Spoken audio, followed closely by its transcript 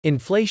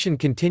Inflation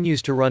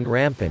continues to run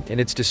rampant and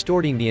it's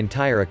distorting the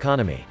entire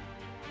economy.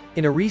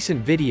 In a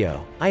recent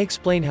video, I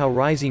explain how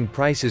rising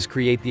prices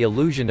create the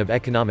illusion of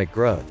economic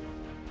growth.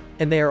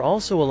 And they are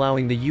also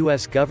allowing the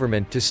US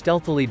government to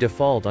stealthily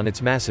default on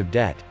its massive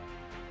debt.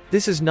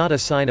 This is not a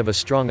sign of a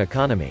strong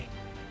economy.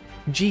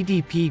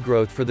 GDP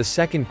growth for the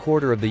second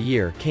quarter of the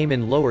year came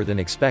in lower than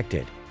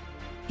expected.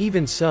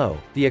 Even so,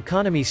 the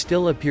economy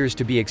still appears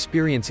to be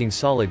experiencing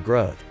solid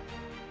growth.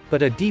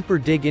 But a deeper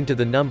dig into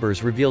the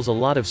numbers reveals a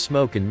lot of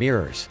smoke and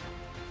mirrors.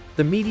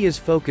 The media's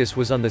focus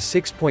was on the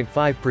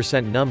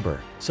 6.5%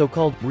 number,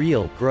 so-called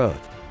real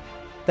growth.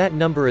 That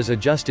number is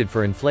adjusted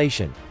for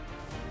inflation.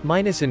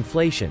 Minus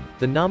inflation,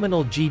 the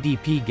nominal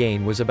GDP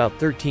gain was about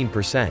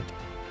 13%.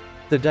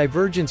 The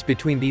divergence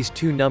between these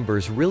two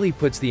numbers really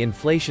puts the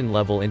inflation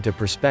level into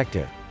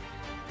perspective.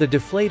 The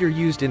deflator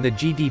used in the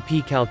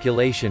GDP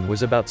calculation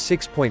was about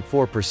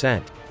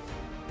 6.4%.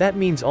 That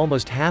means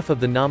almost half of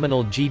the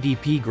nominal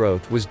GDP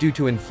growth was due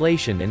to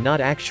inflation and not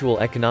actual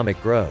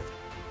economic growth.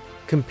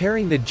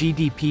 Comparing the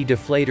GDP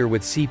deflator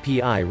with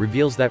CPI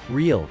reveals that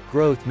real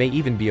growth may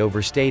even be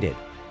overstated.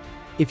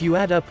 If you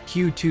add up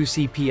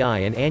Q2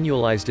 CPI and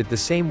annualized it the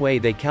same way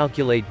they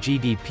calculate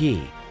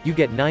GDP, you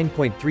get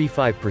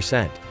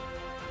 9.35%.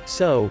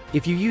 So,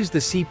 if you use the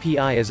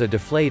CPI as a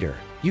deflator,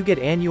 you get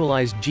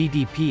annualized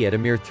GDP at a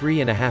mere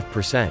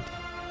 3.5%.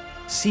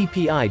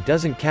 CPI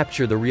doesn't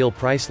capture the real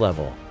price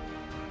level.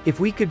 If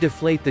we could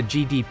deflate the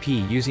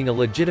GDP using a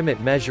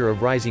legitimate measure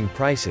of rising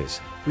prices,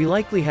 we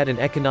likely had an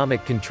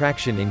economic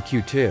contraction in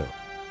Q2.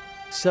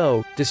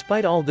 So,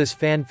 despite all this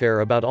fanfare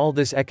about all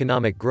this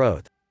economic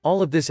growth,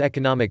 all of this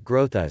economic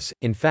growth is,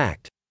 in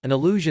fact, an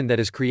illusion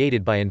that is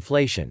created by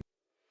inflation.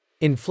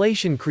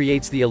 Inflation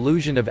creates the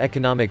illusion of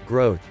economic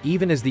growth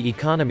even as the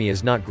economy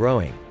is not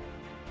growing.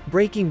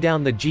 Breaking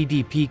down the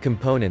GDP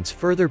components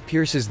further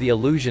pierces the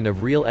illusion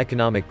of real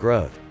economic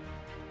growth.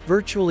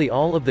 Virtually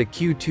all of the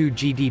Q2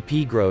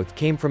 GDP growth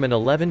came from an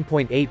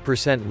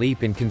 11.8%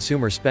 leap in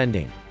consumer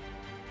spending.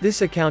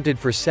 This accounted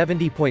for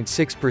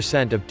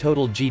 70.6% of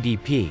total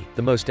GDP,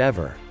 the most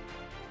ever.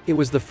 It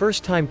was the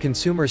first time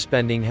consumer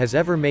spending has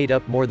ever made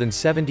up more than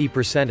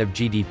 70% of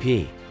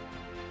GDP.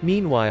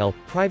 Meanwhile,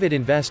 private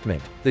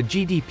investment, the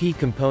GDP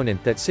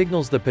component that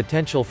signals the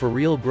potential for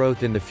real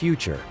growth in the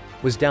future,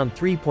 was down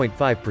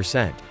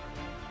 3.5%.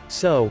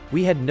 So,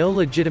 we had no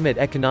legitimate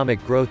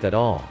economic growth at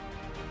all.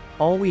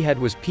 All we had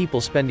was people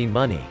spending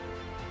money.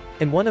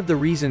 And one of the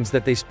reasons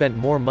that they spent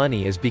more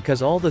money is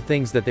because all the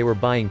things that they were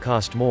buying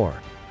cost more.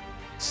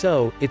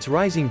 So, it's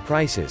rising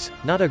prices,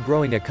 not a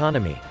growing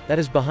economy, that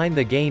is behind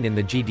the gain in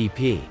the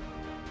GDP.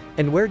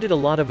 And where did a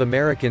lot of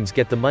Americans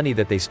get the money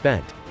that they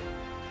spent?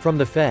 From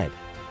the Fed.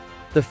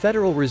 The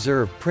Federal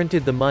Reserve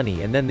printed the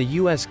money and then the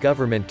US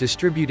government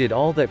distributed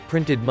all that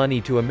printed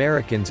money to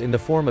Americans in the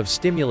form of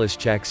stimulus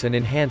checks and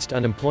enhanced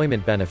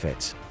unemployment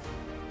benefits.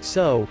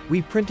 So,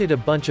 we printed a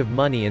bunch of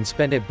money and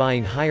spent it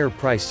buying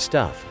higher-priced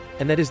stuff,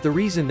 and that is the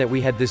reason that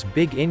we had this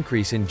big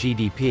increase in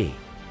GDP.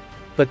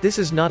 But this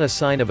is not a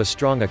sign of a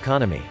strong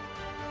economy.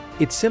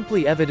 It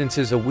simply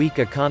evidences a weak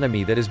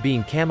economy that is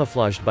being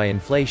camouflaged by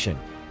inflation.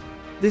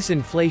 This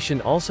inflation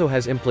also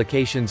has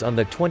implications on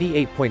the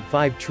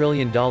 $28.5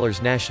 trillion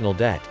national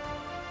debt.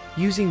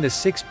 Using the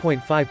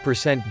 6.5%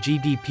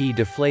 GDP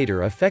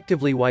deflator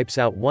effectively wipes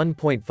out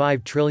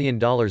 $1.5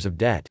 trillion of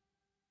debt.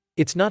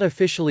 It's not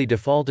officially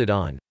defaulted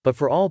on, but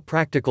for all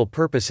practical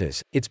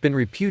purposes, it's been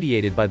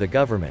repudiated by the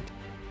government.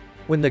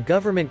 When the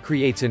government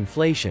creates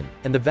inflation,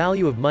 and the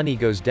value of money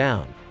goes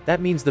down, that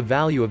means the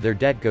value of their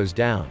debt goes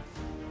down.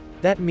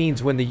 That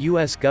means when the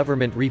US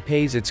government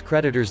repays its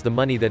creditors the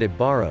money that it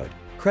borrowed,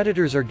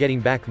 creditors are getting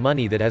back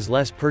money that has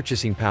less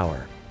purchasing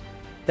power.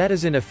 That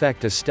is in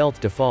effect a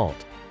stealth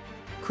default.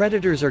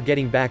 Creditors are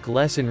getting back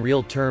less in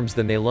real terms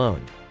than they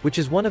loaned, which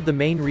is one of the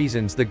main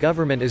reasons the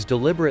government is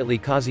deliberately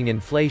causing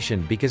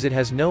inflation because it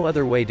has no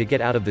other way to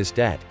get out of this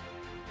debt.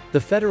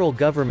 The federal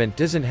government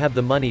doesn't have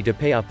the money to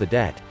pay off the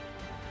debt.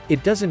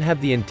 It doesn't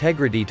have the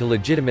integrity to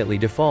legitimately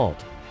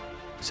default.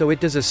 So it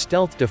does a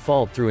stealth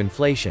default through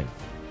inflation.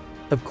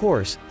 Of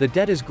course, the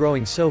debt is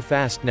growing so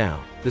fast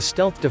now, the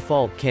stealth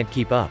default can't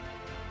keep up.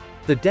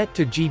 The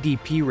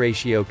debt-to-GDP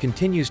ratio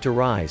continues to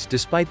rise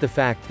despite the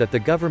fact that the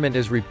government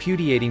is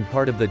repudiating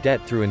part of the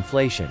debt through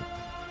inflation.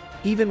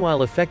 Even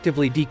while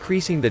effectively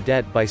decreasing the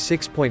debt by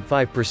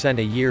 6.5%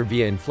 a year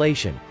via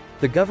inflation,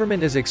 the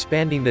government is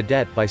expanding the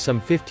debt by some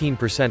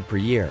 15% per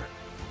year.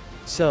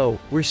 So,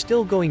 we're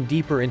still going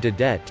deeper into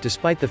debt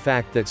despite the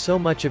fact that so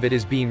much of it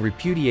is being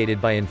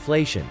repudiated by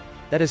inflation.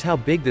 That is how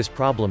big this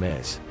problem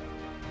is.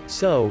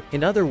 So,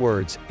 in other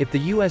words, if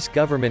the US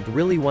government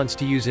really wants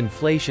to use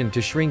inflation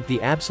to shrink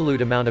the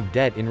absolute amount of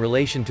debt in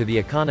relation to the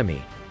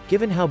economy,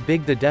 given how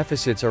big the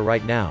deficits are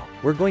right now,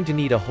 we're going to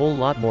need a whole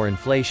lot more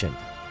inflation.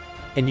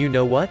 And you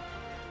know what?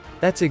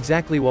 That's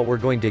exactly what we're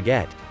going to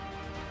get.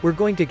 We're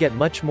going to get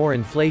much more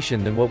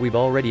inflation than what we've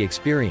already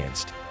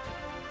experienced.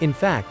 In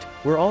fact,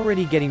 we're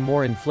already getting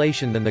more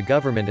inflation than the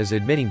government is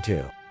admitting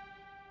to.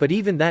 But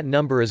even that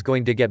number is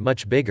going to get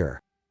much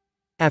bigger.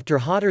 After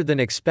hotter than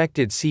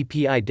expected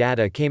CPI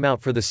data came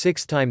out for the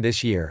sixth time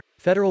this year,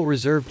 Federal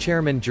Reserve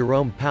Chairman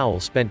Jerome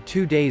Powell spent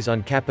 2 days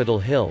on Capitol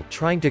Hill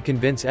trying to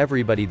convince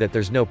everybody that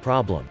there's no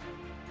problem.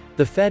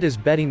 The Fed is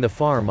betting the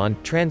farm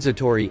on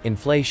transitory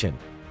inflation.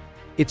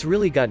 It's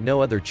really got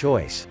no other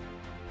choice.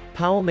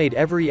 Powell made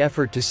every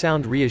effort to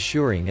sound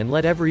reassuring and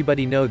let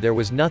everybody know there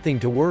was nothing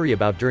to worry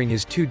about during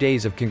his 2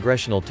 days of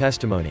congressional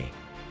testimony.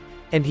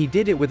 And he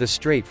did it with a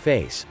straight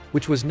face,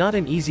 which was not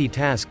an easy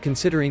task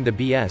considering the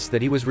BS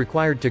that he was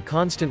required to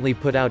constantly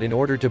put out in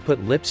order to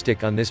put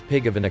lipstick on this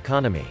pig of an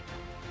economy.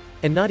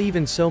 And not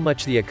even so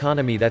much the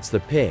economy that's the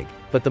pig,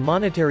 but the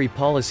monetary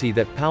policy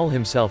that Powell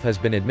himself has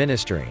been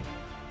administering.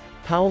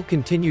 Powell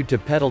continued to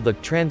peddle the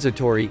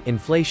transitory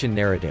inflation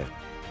narrative.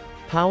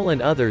 Powell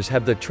and others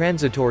have the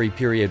transitory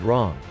period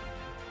wrong.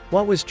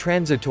 What was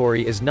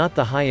transitory is not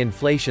the high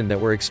inflation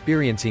that we're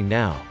experiencing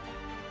now.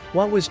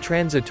 What was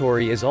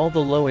transitory is all the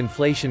low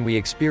inflation we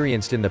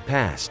experienced in the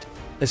past,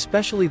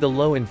 especially the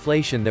low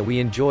inflation that we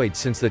enjoyed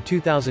since the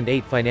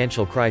 2008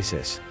 financial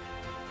crisis.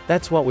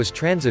 That's what was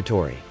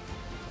transitory.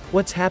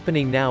 What's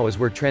happening now is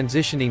we're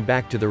transitioning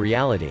back to the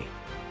reality.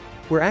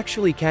 We're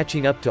actually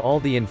catching up to all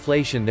the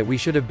inflation that we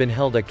should have been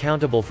held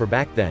accountable for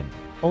back then,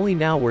 only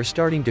now we're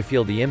starting to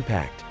feel the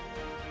impact.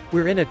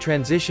 We're in a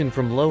transition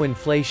from low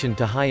inflation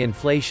to high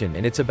inflation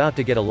and it's about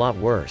to get a lot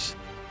worse.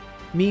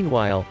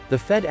 Meanwhile, the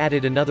Fed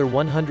added another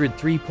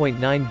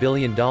 $103.9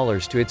 billion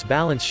to its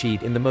balance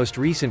sheet in the most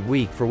recent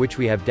week for which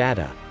we have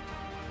data.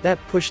 That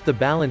pushed the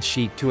balance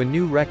sheet to a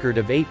new record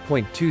of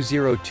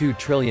 $8.202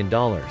 trillion.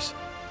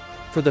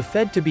 For the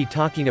Fed to be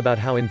talking about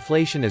how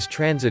inflation is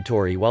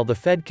transitory while the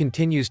Fed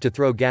continues to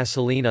throw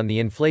gasoline on the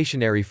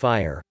inflationary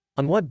fire,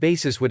 on what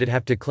basis would it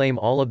have to claim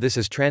all of this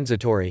as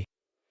transitory?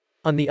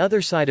 On the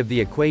other side of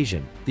the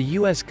equation, the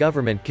US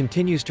government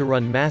continues to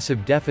run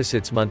massive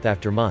deficits month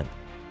after month.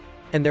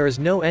 And there is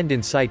no end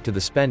in sight to the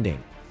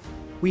spending.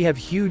 We have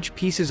huge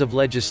pieces of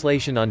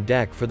legislation on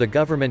deck for the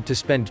government to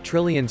spend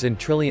trillions and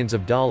trillions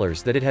of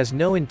dollars that it has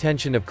no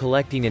intention of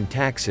collecting in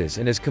taxes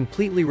and is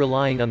completely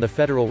relying on the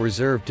Federal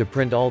Reserve to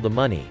print all the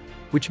money,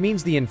 which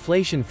means the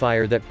inflation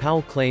fire that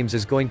Powell claims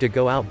is going to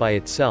go out by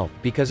itself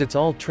because it's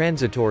all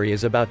transitory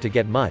is about to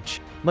get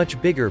much,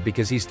 much bigger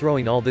because he's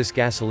throwing all this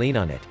gasoline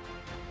on it.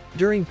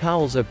 During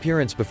Powell's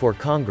appearance before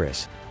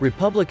Congress,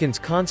 Republicans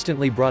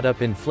constantly brought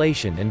up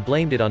inflation and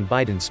blamed it on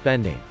Biden's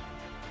spending.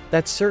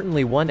 That's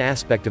certainly one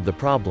aspect of the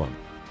problem.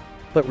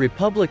 But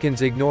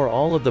Republicans ignore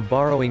all of the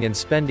borrowing and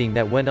spending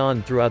that went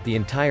on throughout the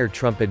entire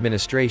Trump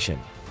administration.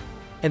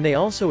 And they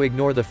also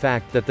ignore the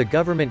fact that the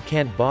government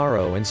can't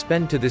borrow and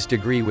spend to this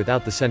degree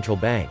without the central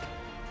bank.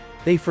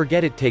 They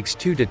forget it takes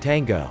two to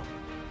tango.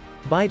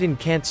 Biden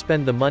can't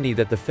spend the money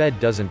that the Fed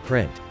doesn't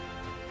print.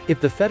 If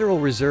the Federal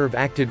Reserve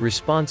acted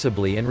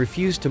responsibly and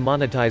refused to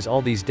monetize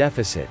all these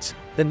deficits,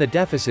 then the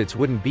deficits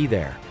wouldn't be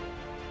there.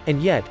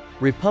 And yet,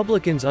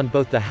 Republicans on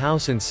both the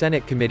House and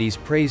Senate committees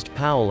praised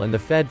Powell and the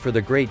Fed for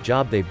the great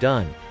job they've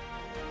done.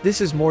 This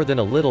is more than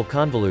a little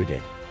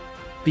convoluted.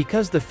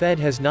 Because the Fed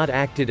has not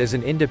acted as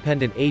an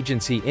independent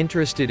agency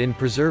interested in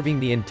preserving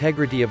the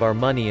integrity of our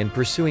money and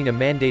pursuing a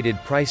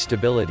mandated price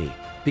stability,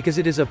 because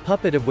it is a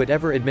puppet of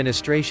whatever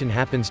administration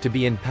happens to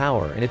be in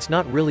power and it's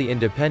not really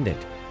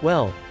independent,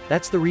 well,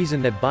 that's the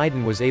reason that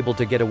Biden was able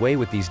to get away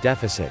with these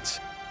deficits.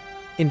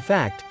 In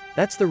fact,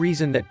 that's the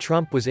reason that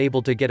Trump was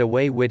able to get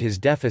away with his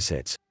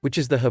deficits, which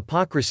is the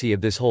hypocrisy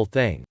of this whole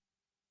thing.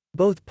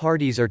 Both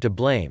parties are to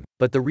blame,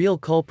 but the real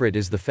culprit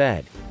is the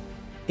Fed.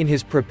 In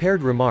his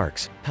prepared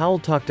remarks, Powell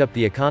talked up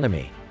the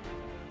economy.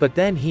 But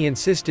then he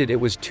insisted it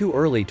was too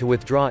early to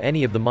withdraw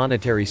any of the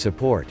monetary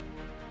support.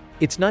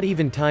 It's not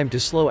even time to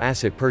slow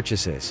asset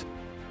purchases.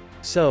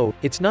 So,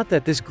 it's not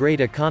that this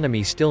great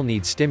economy still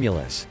needs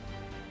stimulus.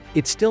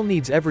 It still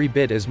needs every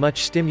bit as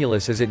much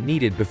stimulus as it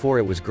needed before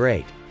it was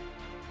great.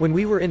 When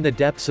we were in the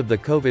depths of the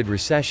COVID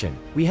recession,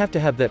 we have to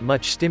have that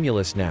much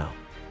stimulus now.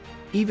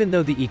 Even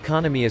though the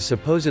economy is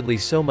supposedly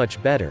so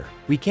much better,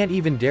 we can't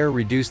even dare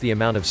reduce the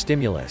amount of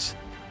stimulus.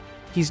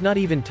 He's not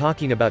even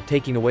talking about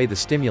taking away the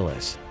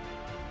stimulus.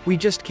 We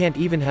just can't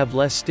even have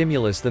less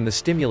stimulus than the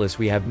stimulus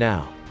we have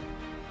now.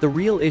 The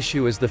real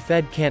issue is the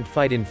Fed can't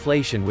fight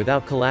inflation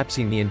without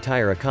collapsing the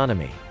entire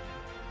economy.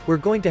 We're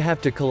going to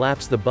have to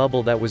collapse the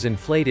bubble that was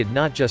inflated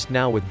not just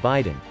now with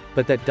Biden,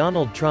 but that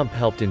Donald Trump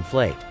helped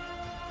inflate.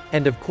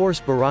 And of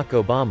course Barack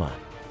Obama.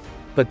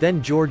 But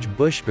then George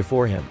Bush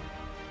before him.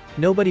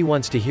 Nobody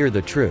wants to hear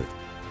the truth.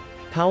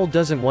 Powell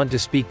doesn't want to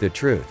speak the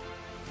truth.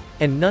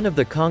 And none of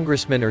the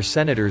congressmen or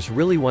senators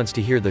really wants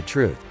to hear the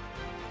truth.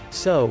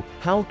 So,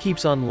 Powell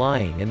keeps on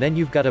lying and then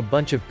you've got a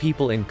bunch of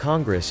people in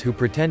Congress who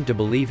pretend to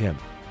believe him.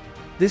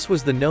 This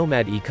was the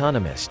Nomad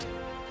Economist.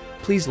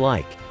 Please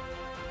like,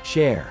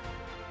 share,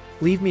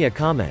 leave me a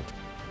comment,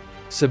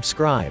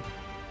 subscribe.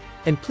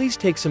 And please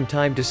take some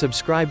time to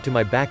subscribe to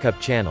my backup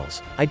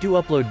channels, I do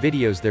upload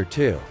videos there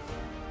too.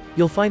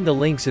 You'll find the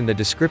links in the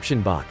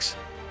description box.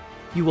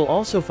 You will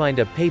also find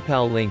a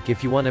PayPal link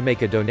if you want to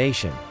make a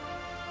donation.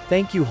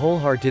 Thank you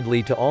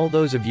wholeheartedly to all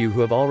those of you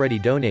who have already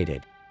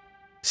donated.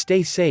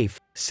 Stay safe,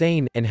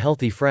 sane, and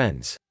healthy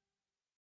friends.